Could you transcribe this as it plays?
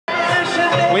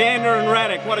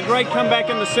what a great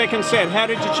comeback in the second set. How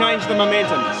did you change the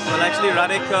momentum? Well, actually,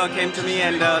 Radek came to me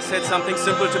and said something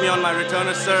simple to me on my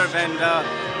returner serve, and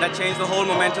that changed the whole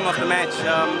momentum of the match.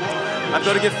 I've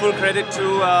got to give full credit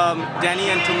to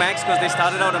Danny and to Max, because they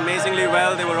started out amazingly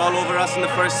well. They were all over us in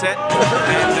the first set,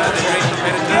 and they're great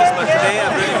competitors. But today,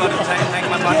 I've really got to thank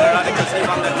my partner Radek, because he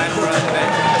won that match for us today.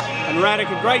 And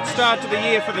Radek, a great start to the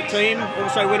year for the team,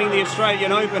 also winning the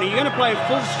Australian Open. Are you going to play a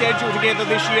full schedule together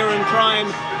this year and try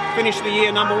and finish the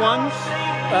year #1?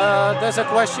 There's a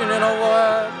question, you know,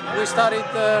 we started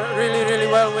really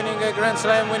well, winning a Grand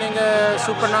Slam, winning a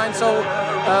Super 9, so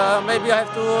maybe I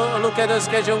have to look at the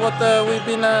schedule what we've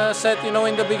been set, you know,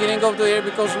 in the beginning of the year,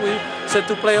 because we set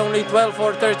to play only 12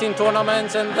 or 13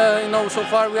 tournaments, and you know, so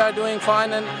far we are doing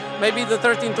fine, and maybe the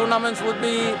 13 tournaments would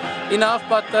be enough,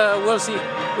 but we'll see.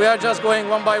 We are just going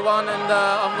one by one, and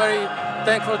I'm very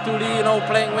thankful to Lee, you know,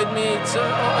 playing with me.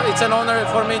 It's an honor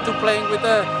for me to playing with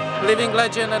a living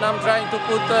legend, and I'm trying to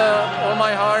put all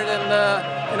my heart, and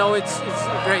you know, it's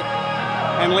great.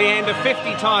 And Leander,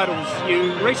 50 titles.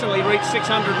 You recently reached 600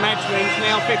 match wins,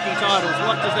 now 50 titles.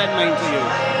 What does that mean to you?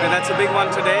 Well, that's a big one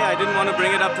today. I didn't want to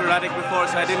bring it up to Radek before,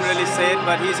 so I didn't really say it,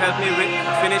 but he's helped me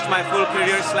finish my full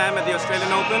career slam at the Australian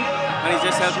Open, and he's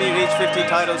just helped me reach 50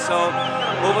 titles. So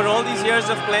over all these years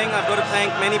of playing, I've got to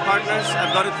thank many partners.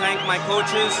 I've got to thank my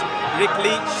coaches, Rick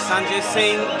Leach, Sanjay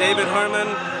Singh, David Herman.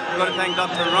 I've got to thank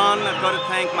Dr. Ron. I've got to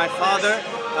thank my father.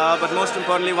 But most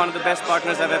importantly, one of the best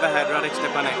partners I've ever had, Radek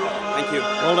Stepanek. Thank you.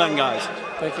 Well done, guys.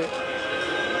 Thank you.